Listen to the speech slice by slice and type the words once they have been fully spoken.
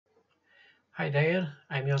Hi there,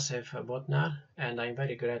 I'm Josef Botnar and I'm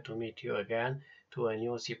very glad to meet you again to a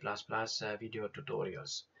new C++ video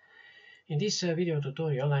tutorials. In this video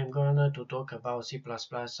tutorial I'm going to talk about C++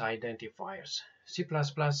 identifiers. C++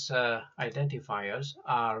 identifiers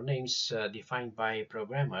are names defined by a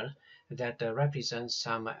programmer that represent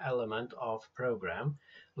some element of program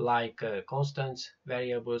like constants,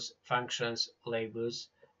 variables, functions, labels,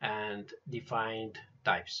 and defined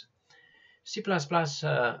types. C++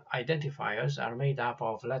 identifiers are made up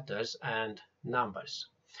of letters and numbers.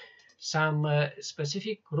 Some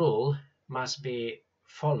specific rule must be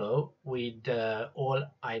followed with all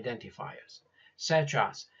identifiers, such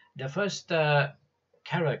as the first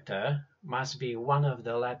character must be one of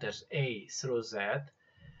the letters A through Z,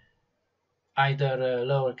 either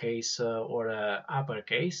lowercase or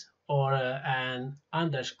uppercase, or an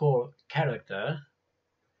underscore character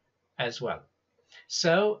as well.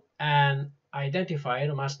 So an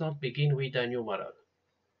identifier must not begin with a numeral.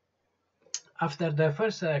 After the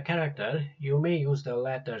first character, you may use the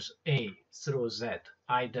letters A through Z,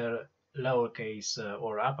 either lowercase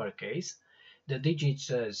or uppercase, the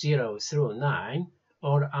digits 0 through 9,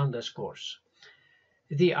 or underscores.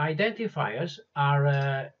 The identifiers are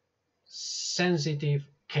a sensitive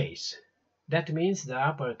case. That means the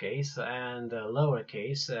uppercase and the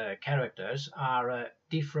lowercase characters are a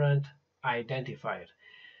different identifier.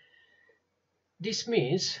 This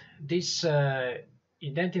means this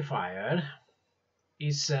identifier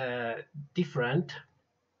is different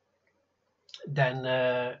than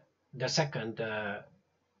the second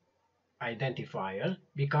identifier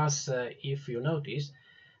because if you notice,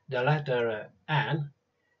 the letter N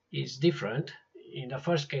is different. In the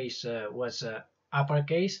first case was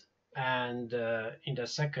uppercase, and in the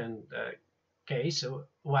second case,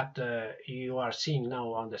 what you are seeing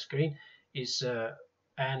now on the screen is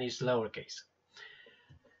N is lowercase.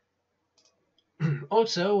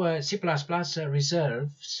 Also, C++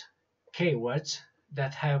 reserves keywords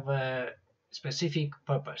that have a specific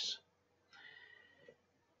purpose.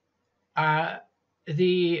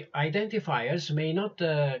 The identifiers may not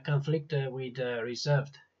conflict with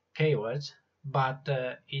reserved keywords, but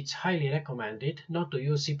it's highly recommended not to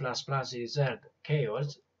use C++ reserved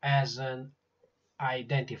keywords as an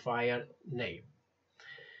identifier name.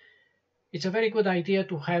 It's a very good idea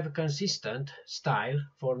to have a consistent style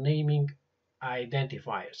for naming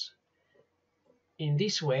identifiers. In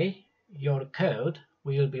this way, your code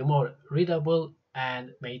will be more readable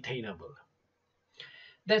and maintainable.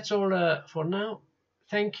 That's all for now.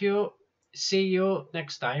 Thank you. See you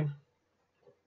next time.